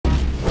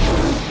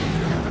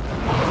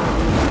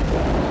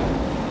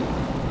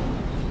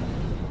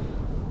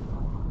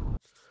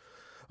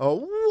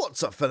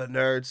What's up fellow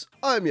nerds,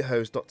 I'm your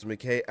host Dr.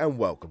 McKay and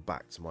welcome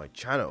back to my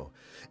channel.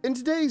 In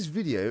today's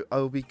video I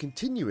will be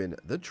continuing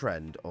the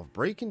trend of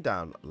breaking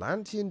down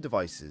Lantean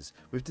devices,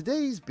 with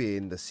today's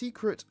being the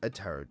secret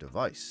Attero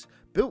device,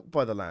 built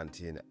by the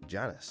Lantean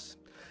Janus.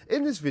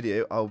 In this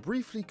video I will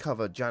briefly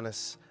cover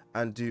Janus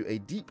and do a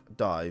deep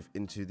dive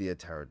into the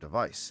Attero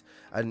device,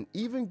 and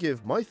even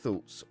give my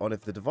thoughts on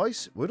if the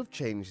device would have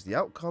changed the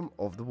outcome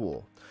of the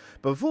war.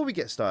 But before we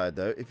get started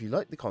though, if you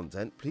like the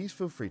content, please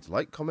feel free to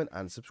like, comment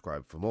and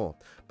subscribe for more.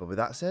 But with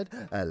that said,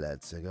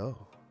 let's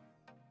go.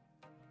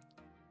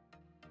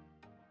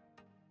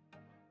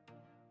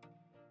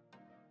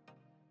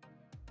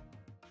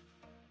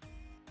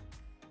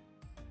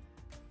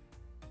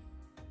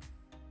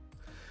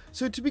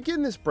 So to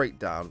begin this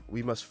breakdown,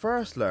 we must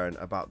first learn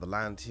about the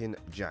Lantean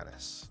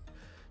Janus.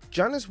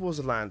 Janus was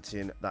a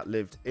Lantean that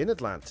lived in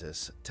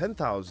Atlantis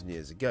 10,000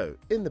 years ago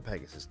in the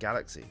Pegasus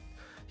galaxy.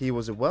 He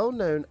was a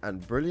well-known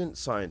and brilliant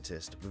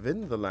scientist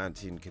within the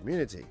Lantean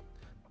community.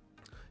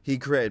 He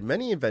created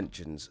many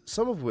inventions,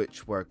 some of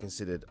which were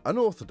considered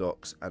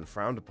unorthodox and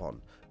frowned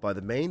upon by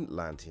the main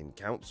Lantean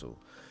Council,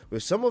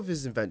 with some of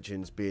his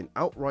inventions being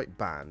outright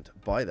banned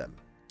by them.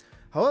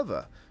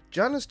 However,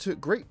 Janus took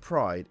great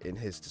pride in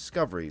his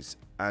discoveries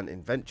and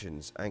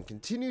inventions and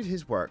continued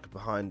his work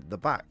behind the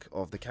back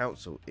of the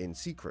council in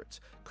secret,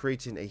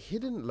 creating a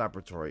hidden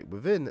laboratory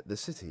within the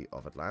city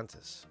of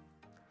Atlantis.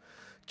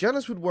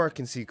 Janus would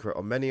work in secret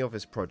on many of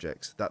his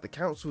projects that the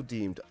council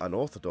deemed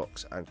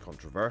unorthodox and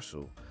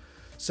controversial.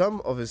 Some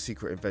of his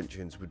secret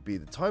inventions would be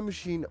the time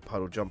machine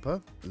puddle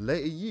jumper,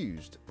 later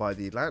used by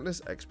the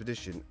Atlantis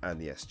expedition and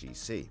the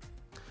SGC.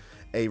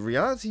 A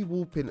reality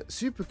warping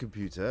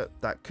supercomputer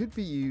that could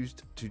be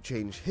used to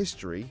change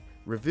history,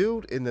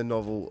 revealed in the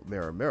novel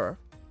Mirror Mirror,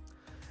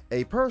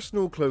 a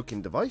personal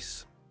cloaking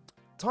device,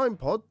 time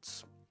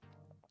pods,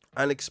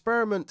 an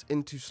experiment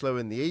into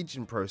slowing the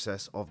aging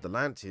process of the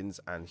Lanteans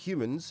and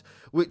humans,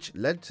 which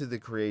led to the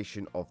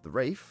creation of the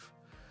Wraith,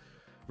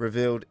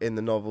 revealed in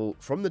the novel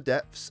From the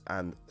Depths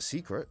and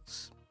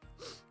Secrets,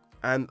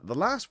 and the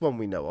last one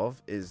we know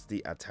of is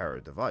the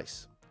Attero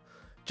device,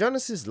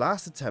 Janus's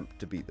last attempt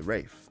to beat the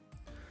Wraith.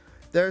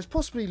 There is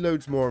possibly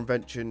loads more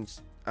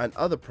inventions and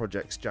other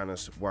projects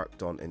Janus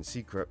worked on in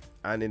secret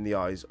and in the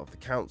eyes of the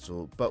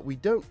council, but we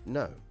don't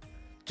know.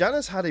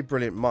 Janus had a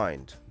brilliant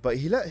mind, but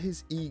he let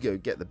his ego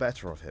get the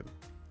better of him.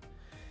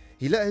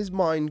 He let his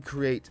mind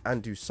create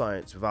and do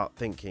science without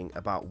thinking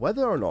about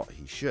whether or not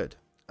he should,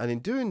 and in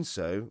doing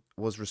so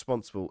was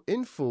responsible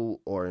in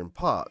full or in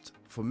part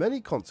for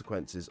many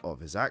consequences of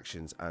his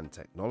actions and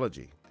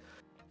technology.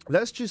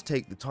 Let's just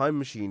take the time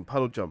machine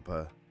puddle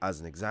jumper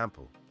as an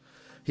example.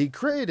 He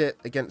created it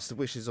against the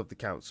wishes of the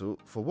council,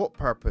 for what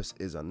purpose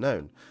is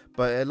unknown,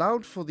 but it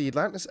allowed for the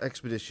Atlantis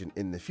expedition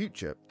in the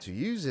future to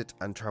use it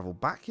and travel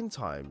back in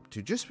time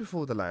to just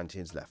before the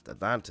Lanteans left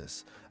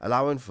Atlantis,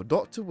 allowing for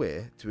Dr.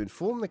 Weir to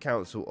inform the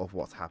council of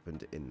what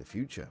happened in the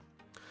future.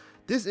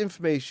 This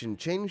information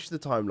changed the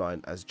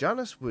timeline, as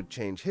Janus would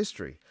change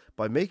history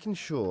by making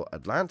sure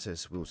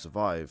Atlantis will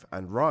survive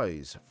and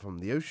rise from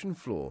the ocean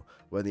floor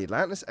when the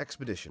Atlantis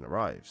expedition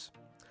arrives.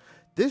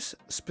 This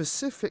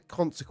specific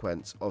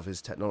consequence of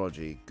his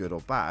technology, good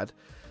or bad,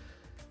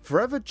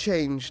 forever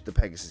changed the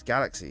Pegasus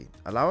galaxy,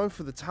 allowing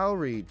for the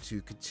Tauri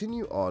to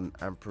continue on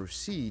and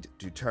proceed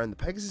to turn the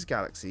Pegasus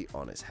galaxy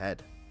on its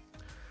head.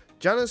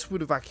 Janus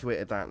would evacuate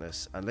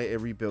Atlantis and later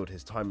rebuild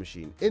his time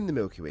machine in the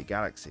Milky Way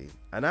galaxy,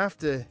 and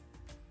after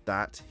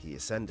that he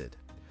ascended.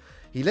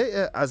 He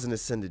later, as an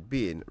ascended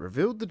being,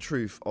 revealed the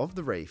truth of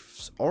the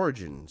Wraith's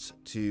origins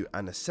to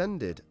an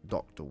ascended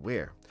Dr.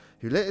 Weir,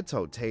 who later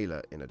told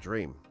Taylor in a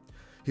dream,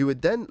 who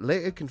would then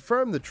later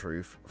confirm the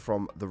truth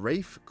from the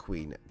Wraith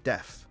Queen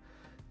Death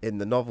in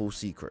the novel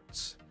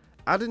Secrets,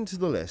 adding to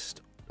the list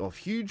of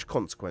huge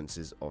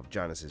consequences of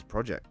Janus's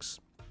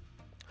projects.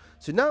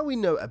 So now we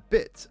know a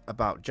bit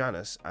about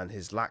Janus and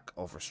his lack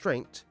of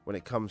restraint when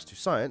it comes to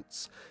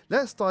science,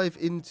 let's dive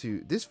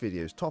into this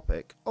video's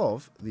topic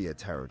of the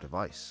Attero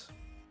device.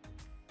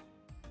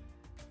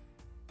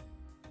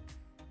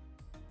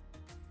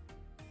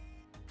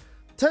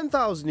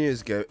 10,000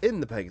 years ago in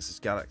the Pegasus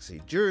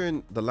galaxy,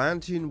 during the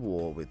Lantean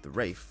War with the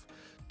Wraith,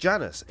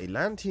 Janus, a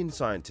Lantean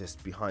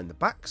scientist behind the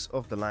backs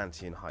of the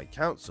Lantean High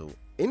Council,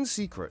 in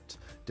secret,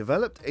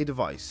 developed a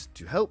device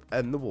to help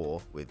end the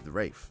war with the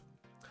Wraith.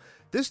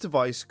 This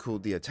device,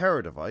 called the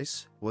Attero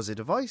device, was a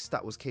device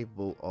that was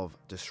capable of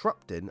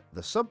disrupting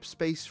the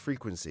subspace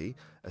frequency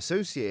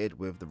associated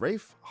with the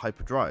Wraith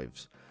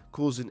hyperdrives,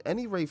 causing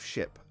any Wraith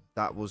ship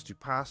that was to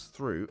pass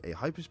through a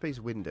hyperspace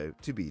window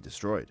to be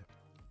destroyed.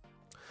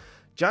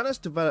 Janus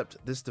developed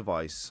this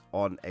device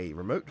on a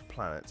remote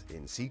planet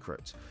in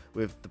secret,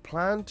 with the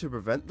plan to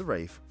prevent the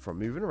Wraith from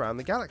moving around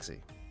the galaxy,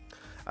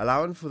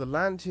 allowing for the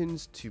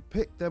Lanteans to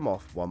pick them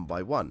off one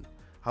by one.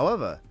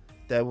 However,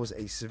 there was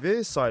a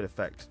severe side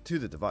effect to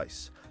the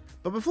device.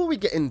 But before we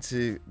get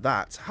into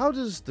that, how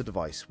does the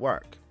device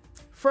work?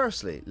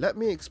 Firstly, let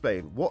me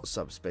explain what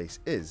subspace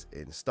is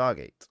in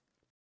Stargate.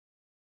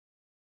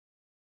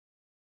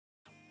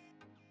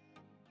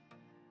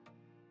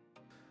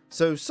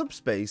 So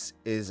subspace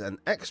is an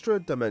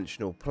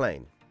extra-dimensional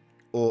plane,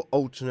 or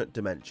alternate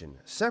dimension,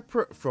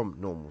 separate from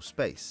normal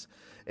space.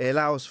 It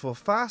allows for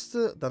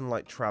faster than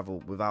light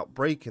travel without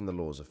breaking the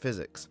laws of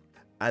physics.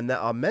 And there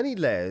are many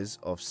layers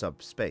of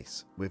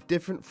subspace, with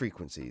different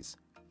frequencies.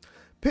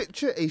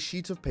 Picture a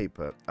sheet of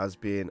paper as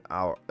being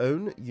our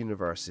own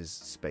universe's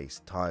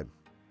space-time,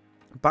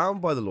 bound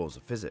by the laws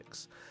of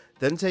physics.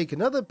 Then take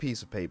another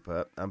piece of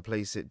paper and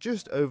place it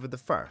just over the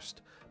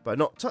first, but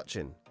not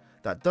touching.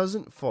 That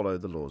doesn't follow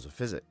the laws of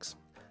physics.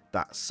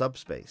 That's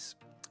subspace.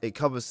 It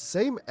covers the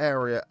same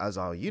area as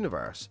our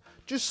universe,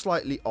 just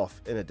slightly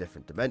off in a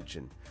different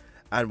dimension,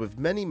 and with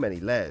many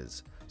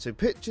layers. So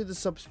picture the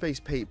subspace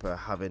paper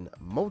having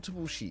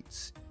multiple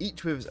sheets,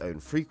 each with its own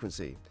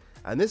frequency.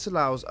 And this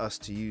allows us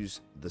to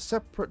use the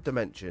separate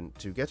dimension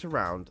to get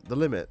around the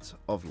limit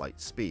of light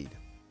speed.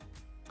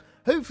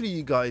 Hopefully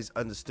you guys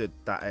understood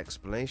that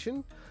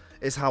explanation.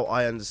 It's how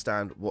I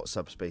understand what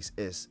subspace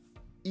is,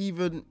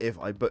 even if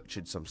I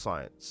butchered some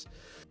science.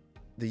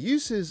 The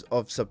uses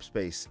of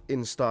subspace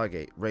in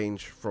Stargate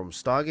range from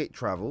Stargate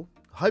travel,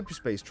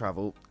 hyperspace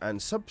travel,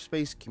 and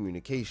subspace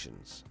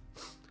communications.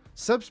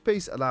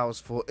 Subspace allows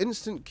for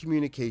instant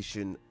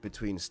communication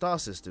between star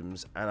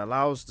systems and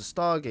allows the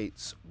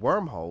Stargate's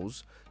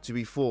wormholes to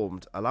be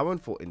formed, allowing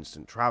for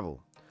instant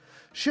travel.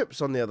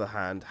 Ships, on the other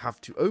hand,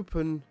 have to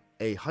open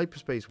a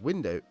hyperspace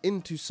window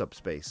into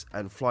subspace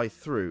and fly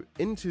through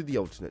into the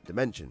alternate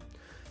dimension.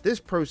 This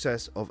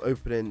process of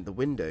opening the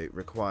window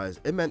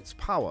requires immense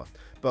power,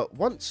 but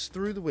once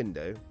through the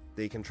window,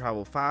 they can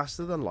travel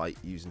faster than light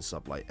using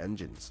sublight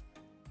engines.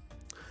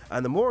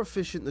 And the more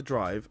efficient the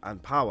drive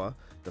and power,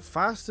 the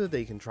faster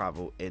they can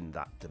travel in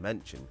that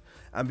dimension.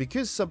 And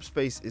because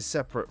subspace is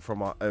separate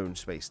from our own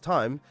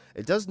space-time,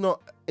 it does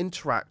not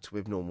interact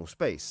with normal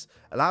space,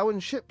 allowing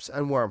ships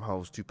and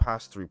wormholes to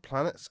pass through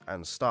planets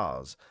and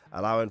stars,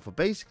 allowing for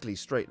basically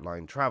straight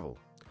line travel.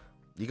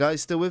 You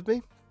guys still with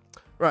me?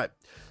 Right,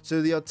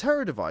 so the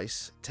Attero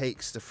device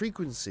takes the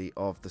frequency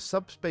of the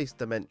subspace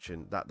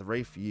dimension that the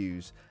Wraith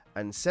use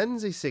and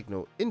sends a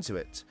signal into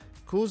it,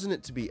 causing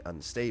it to be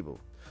unstable.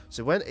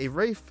 So when a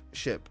Wraith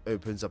ship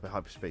opens up a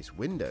hyperspace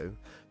window,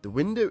 the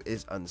window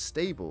is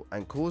unstable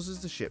and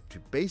causes the ship to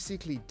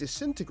basically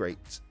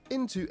disintegrate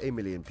into a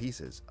million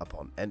pieces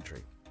upon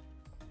entry.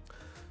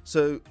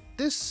 So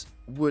this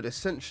would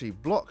essentially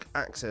block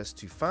access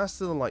to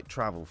faster than light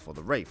travel for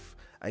the Wraith,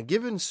 and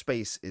given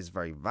space is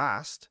very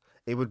vast,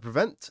 it would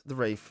prevent the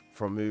Wraith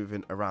from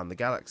moving around the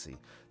galaxy,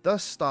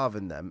 thus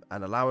starving them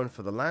and allowing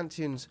for the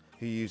Lanteans,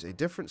 who use a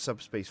different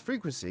subspace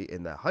frequency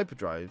in their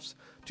hyperdrives,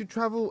 to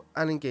travel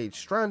and engage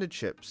stranded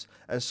ships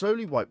and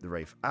slowly wipe the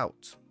Wraith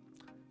out.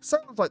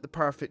 Sounds like the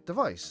perfect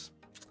device.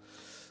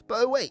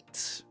 But oh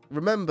wait,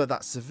 remember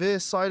that severe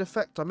side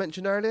effect I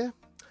mentioned earlier?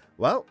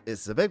 Well,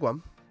 it's the big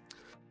one.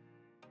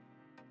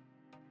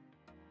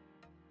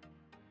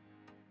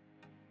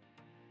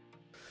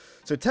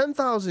 So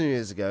 10,000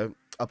 years ago,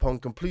 upon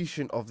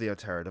completion of the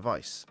Attero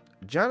device,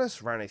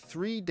 Janus ran a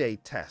 3-day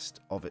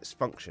test of its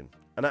function,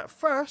 and at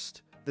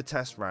first, the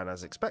test ran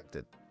as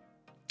expected,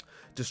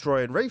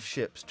 destroying Wraith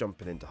ships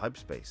jumping into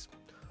hyperspace.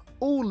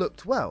 All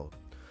looked well,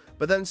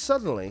 but then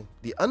suddenly,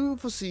 the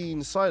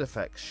unforeseen side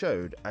effects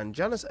showed and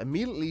Janus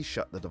immediately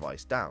shut the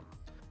device down.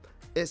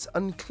 It's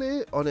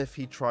unclear on if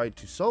he tried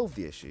to solve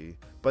the issue,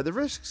 but the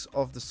risks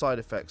of the side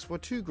effects were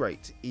too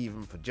great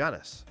even for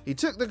Janus. He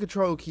took the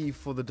control key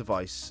for the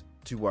device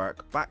to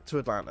work back to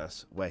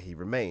Atlantis, where he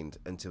remained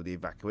until the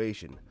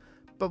evacuation.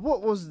 But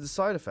what was the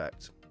side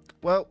effect?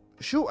 Well,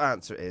 short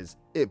answer is,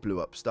 it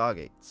blew up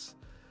Stargates.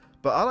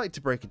 But I like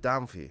to break it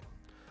down for you.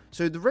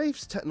 So the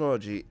Wraith's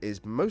technology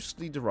is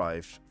mostly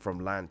derived from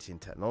Lantean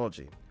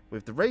technology,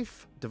 with the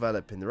Wraith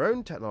developing their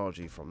own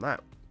technology from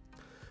that.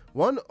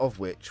 One of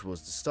which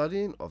was the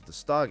studying of the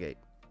Stargate.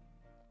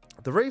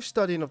 The Wraith's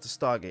studying of the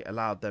Stargate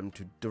allowed them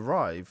to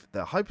derive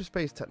their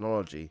hyperspace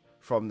technology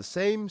from the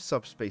same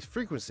subspace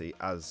frequency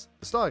as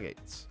the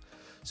Stargates.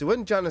 So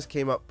when Janus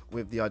came up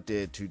with the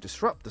idea to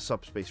disrupt the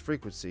subspace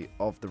frequency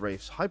of the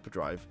Wraith's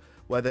hyperdrive,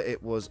 whether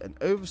it was an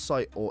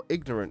oversight or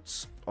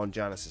ignorance on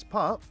Janus's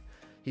part,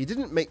 he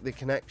didn't make the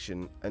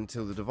connection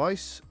until the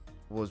device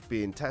was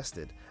being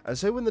tested. And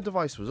so when the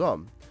device was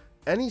on,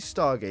 any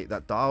Stargate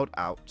that dialed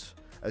out,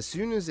 as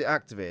soon as it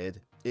activated,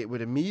 it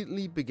would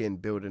immediately begin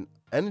building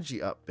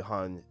energy up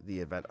behind the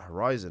event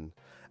horizon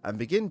and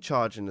begin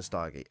charging the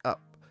Stargate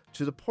up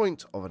to the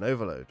point of an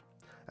overload,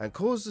 and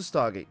cause the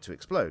Stargate to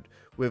explode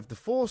with the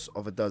force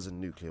of a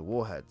dozen nuclear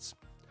warheads.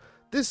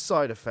 This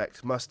side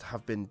effect must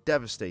have been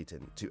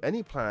devastating to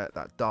any planet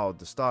that dialed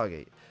the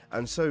Stargate,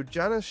 and so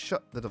Janus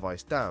shut the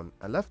device down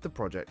and left the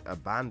project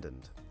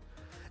abandoned.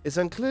 It's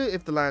unclear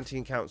if the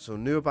Lantean Council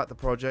knew about the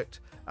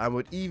project and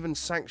would even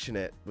sanction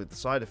it with the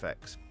side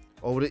effects,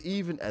 or would it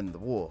even end the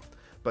war,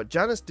 but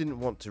Janus didn't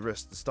want to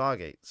risk the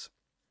Stargates,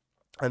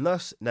 and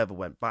thus never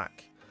went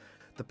back.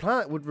 The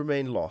planet would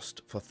remain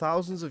lost for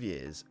thousands of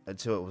years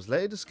until it was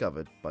later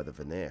discovered by the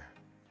Veneer.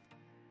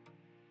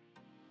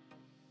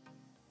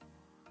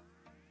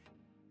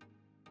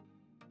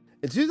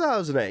 In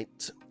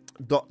 2008,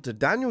 Dr.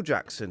 Daniel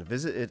Jackson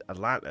visited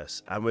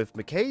Atlantis and with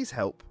McKay's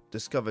help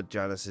discovered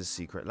Janus's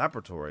secret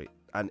laboratory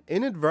and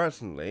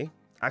inadvertently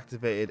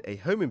activated a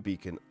homing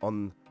beacon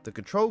on the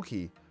control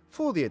key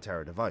for the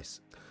Attero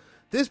device.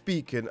 This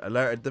beacon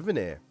alerted the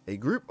Vanir, a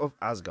group of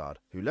Asgard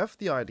who left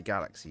the Eye of the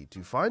Galaxy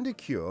to find a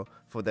cure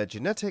for their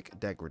genetic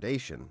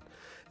degradation.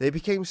 They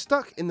became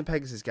stuck in the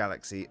Pegasus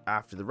Galaxy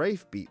after the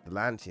Wraith beat the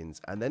Lanteans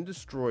and then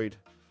destroyed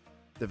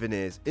the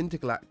Vanir's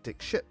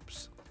intergalactic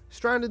ships,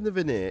 stranding the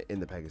Vanir in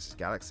the Pegasus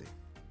Galaxy.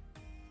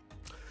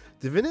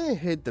 The Vanir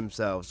hid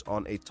themselves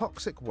on a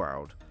toxic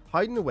world,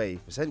 hiding away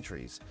for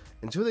centuries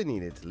until they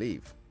needed to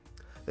leave.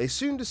 They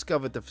soon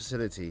discovered the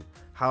facility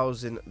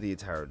housing the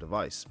Attero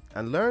device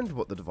and learned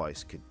what the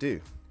device could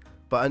do,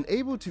 but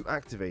unable to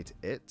activate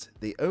it,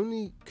 they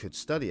only could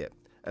study it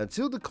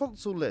until the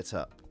console lit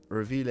up,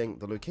 revealing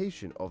the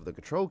location of the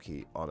control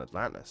key on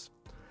Atlantis.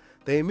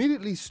 They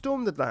immediately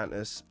stormed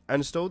Atlantis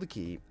and stole the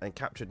key and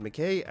captured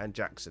McKay and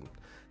Jackson.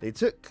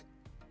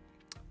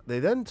 They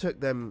then took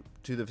them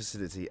to the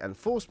facility and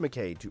forced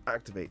McKay to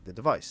activate the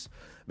device.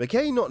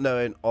 McKay, not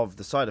knowing of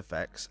the side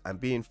effects and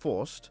being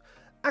forced,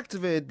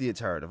 activated the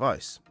Attero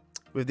device.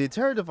 With the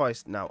Attero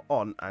device now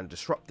on and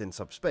disrupting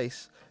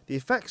subspace, the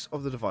effects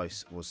of the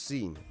device was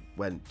seen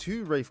when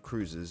 2 Wraith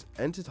cruisers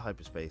entered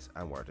hyperspace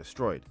and were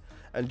destroyed,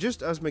 and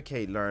just as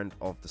McKay learned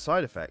of the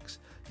side effects,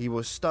 he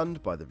was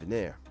stunned by the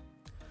Vanir,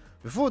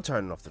 before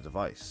turning off the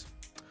device.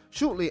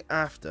 Shortly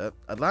after,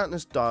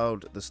 Atlantis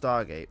dialed the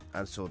Stargate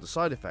and saw the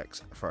side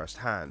effects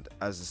firsthand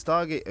as the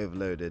Stargate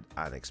overloaded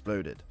and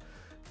exploded.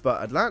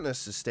 But Atlantis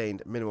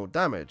sustained minimal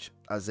damage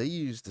as they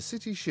used the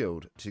city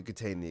shield to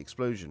contain the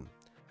explosion.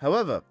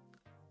 However,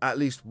 at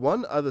least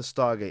one other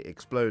Stargate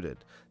exploded.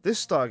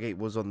 This Stargate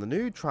was on the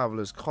new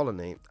Travelers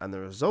colony and the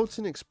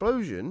resulting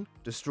explosion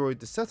destroyed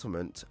the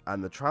settlement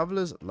and the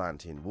Travelers'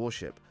 Lantean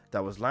warship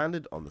that was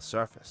landed on the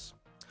surface.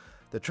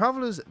 The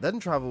Travelers then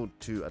travelled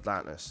to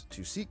Atlantis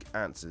to seek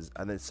answers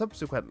and then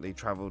subsequently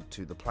travelled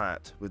to the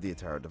planet with the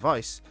Attero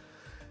device.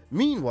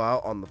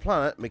 Meanwhile, on the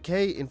planet,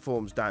 McKay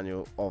informs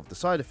Daniel of the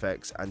side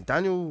effects and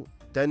Daniel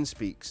then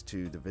speaks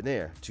to the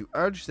Vanir to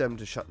urge them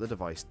to shut the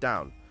device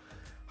down.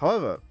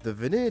 However, the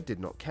Vanir did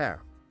not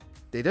care.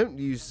 They don't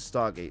use the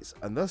Stargates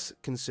and thus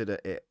consider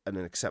it an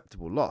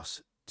acceptable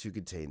loss to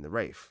contain the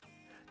Wraith.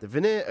 The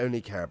Vanir only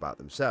care about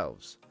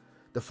themselves.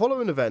 The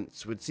following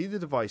events would see the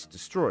device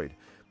destroyed,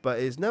 but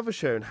it is never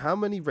shown how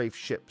many Wraith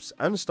ships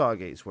and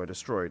Stargates were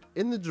destroyed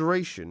in the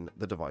duration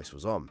the device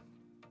was on.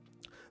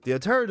 The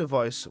Attero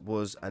device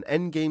was an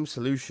endgame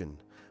solution,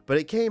 but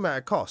it came at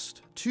a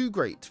cost too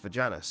great for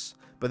Janus,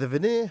 but the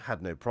Vanir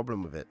had no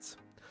problem with it.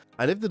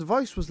 And if the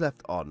device was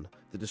left on,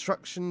 the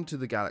destruction to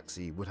the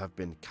galaxy would have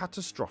been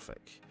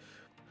catastrophic.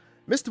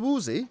 Mr.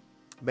 Woolsey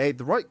made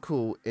the right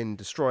call in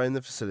destroying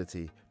the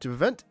facility to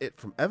prevent it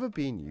from ever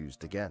being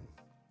used again.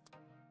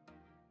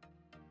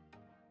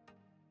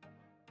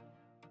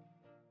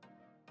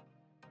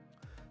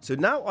 So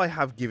now I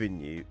have given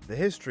you the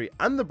history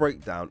and the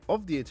breakdown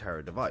of the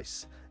Attero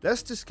device.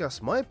 Let's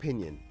discuss my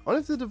opinion on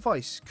if the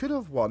device could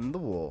have won the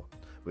war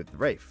with the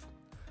Wraith.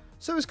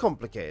 So it's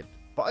complicated,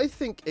 but I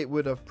think it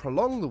would have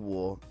prolonged the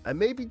war and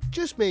maybe,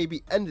 just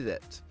maybe, ended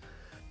it.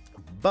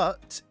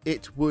 But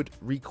it would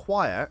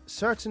require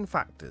certain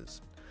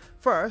factors.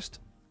 First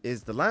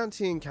is the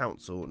Lantean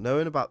Council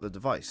knowing about the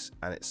device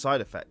and its side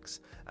effects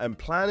and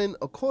planning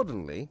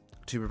accordingly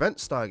to prevent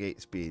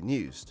Stargates being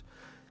used.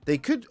 They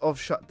could have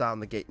shut down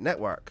the gate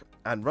network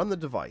and run the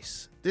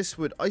device. This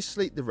would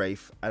isolate the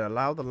Wraith and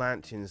allow the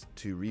Lanteans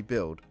to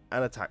rebuild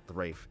and attack the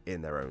Wraith in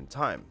their own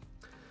time.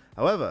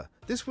 However,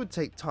 this would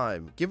take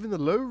time given the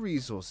low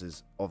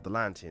resources of the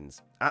Lanteans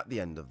at the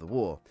end of the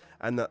war,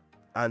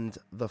 and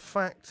the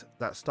fact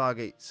that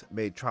Stargates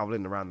made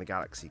travelling around the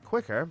galaxy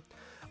quicker.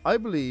 I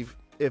believe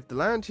if the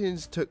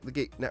Lanteans took the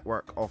gate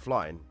network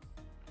offline,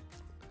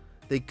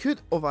 they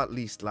could have at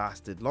least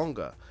lasted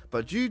longer,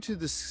 but due to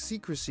the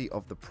secrecy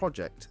of the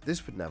project,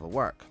 this would never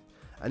work.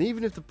 And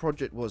even if the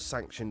project was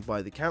sanctioned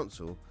by the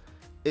council,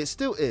 it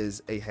still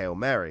is a Hail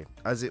Mary,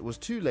 as it was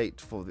too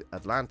late for the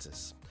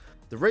Atlantis.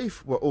 The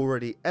Wraith were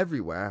already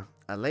everywhere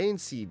and laying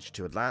siege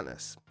to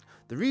Atlantis.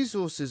 The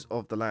resources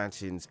of the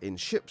Lanteans in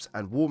ships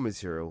and war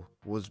material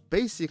was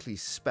basically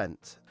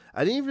spent,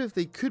 and even if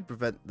they could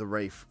prevent the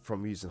Wraith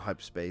from using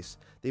hyperspace,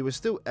 they were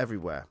still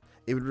everywhere.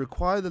 It would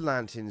require the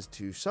Lanteans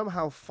to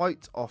somehow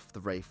fight off the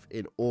Wraith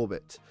in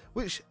orbit,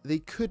 which they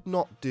could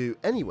not do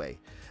anyway,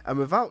 and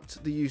without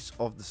the use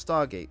of the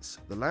Stargates,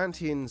 the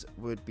Lanteans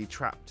would be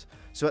trapped.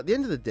 So at the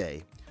end of the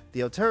day, the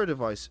Attero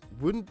device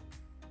would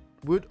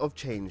have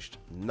changed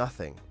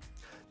nothing.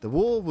 The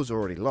war was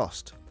already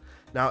lost.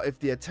 Now, if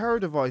the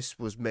Attero device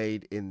was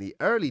made in the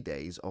early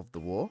days of the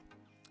war,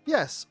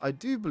 yes, I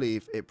do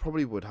believe it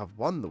probably would have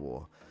won the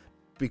war,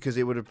 because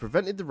it would have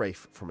prevented the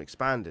Wraith from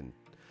expanding,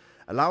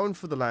 allowing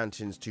for the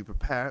Lanteans to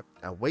prepare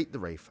and wait the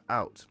Wraith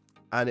out.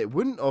 And it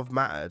wouldn't have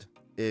mattered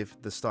if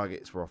the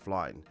Stargates were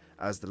offline,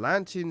 as the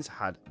Lanteans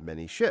had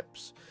many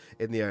ships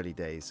in the early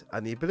days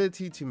and the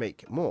ability to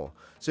make more.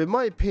 So in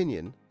my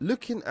opinion,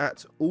 looking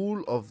at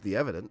all of the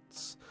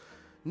evidence,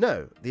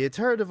 No, the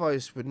Attero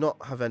device would not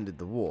have ended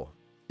the war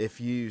if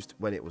used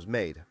when it was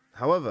made.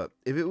 However,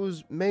 if it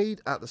was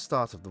made at the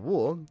start of the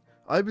war,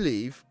 I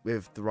believe,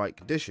 with the right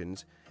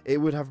conditions, it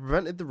would have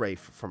prevented the Wraith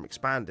from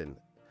expanding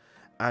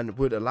and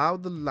would allow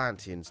the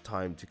Lanteans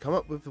time to come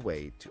up with a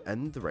way to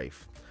end the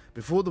Wraith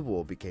before the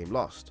war became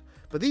lost.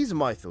 But these are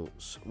my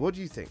thoughts. What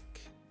do you think?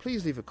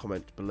 Please leave a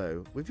comment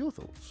below with your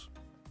thoughts.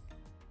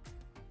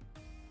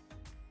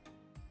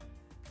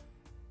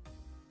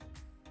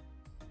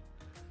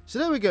 So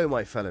there we go,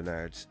 my fellow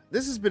nerds.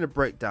 This has been a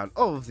breakdown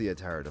of the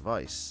Attero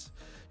device.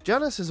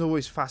 Janus has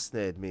always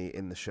fascinated me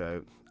in the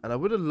show, and I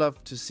would have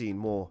loved to see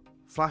more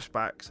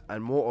flashbacks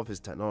and more of his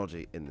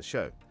technology in the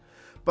show.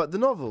 But the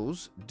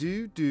novels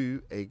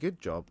do a good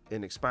job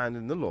in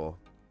expanding the lore,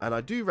 and I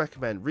do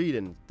recommend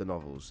reading the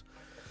novels.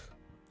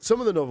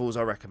 Some of the novels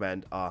I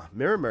recommend are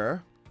Mirror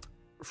Mirror,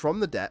 From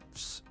the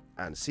Depths,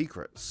 and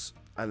Secrets,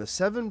 and the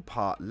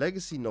 7-part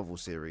legacy novel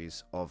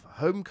series of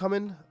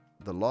Homecoming,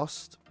 The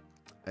Lost,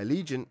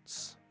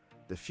 Allegiance,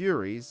 The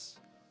Furies,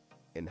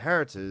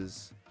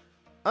 Inheritors,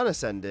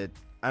 Unascended,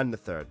 and The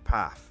Third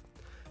Path.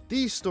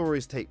 These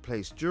stories take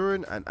place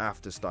during and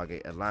after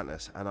Stargate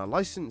Atlantis and are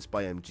licensed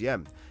by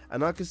MGM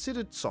and are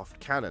considered soft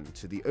canon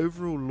to the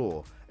overall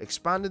lore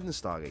expanded in the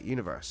Stargate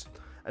universe.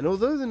 And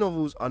although the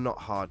novels are not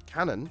hard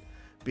canon,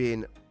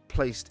 being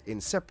placed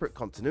in separate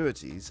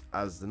continuities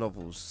as the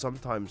novels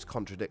sometimes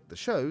contradict the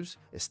show's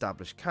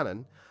established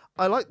canon,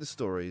 I like the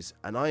stories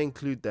and I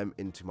include them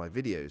into my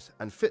videos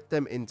and fit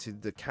them into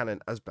the canon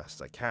as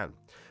best I can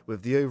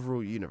with the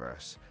overall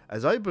universe,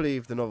 as I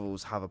believe the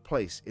novels have a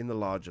place in the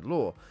larger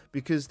lore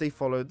because they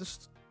follow the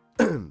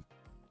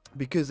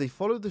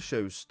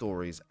show's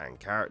stories and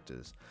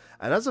characters.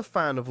 And as a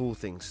fan of all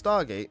things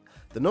Stargate,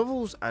 the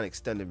novels and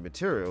extended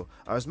material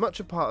are as much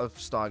a part of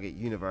Stargate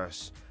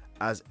universe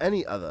as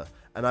any other,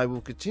 and I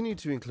will continue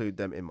to include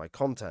them in my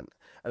content.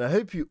 And I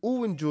hope you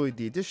all enjoyed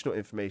the additional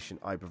information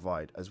I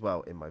provide as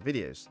well in my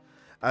videos,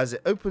 as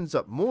it opens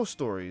up more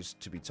stories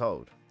to be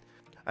told.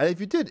 And if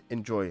you did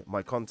enjoy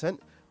my content,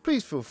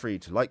 please feel free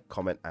to like,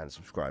 comment and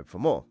subscribe for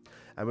more.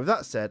 And with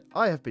that said,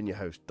 I have been your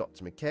host,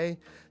 Dr. McKay.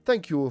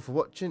 Thank you all for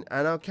watching,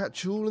 and I'll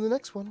catch you all in the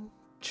next one.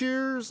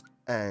 Cheers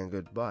and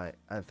goodbye,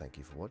 and thank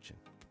you for watching.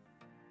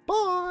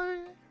 Bye!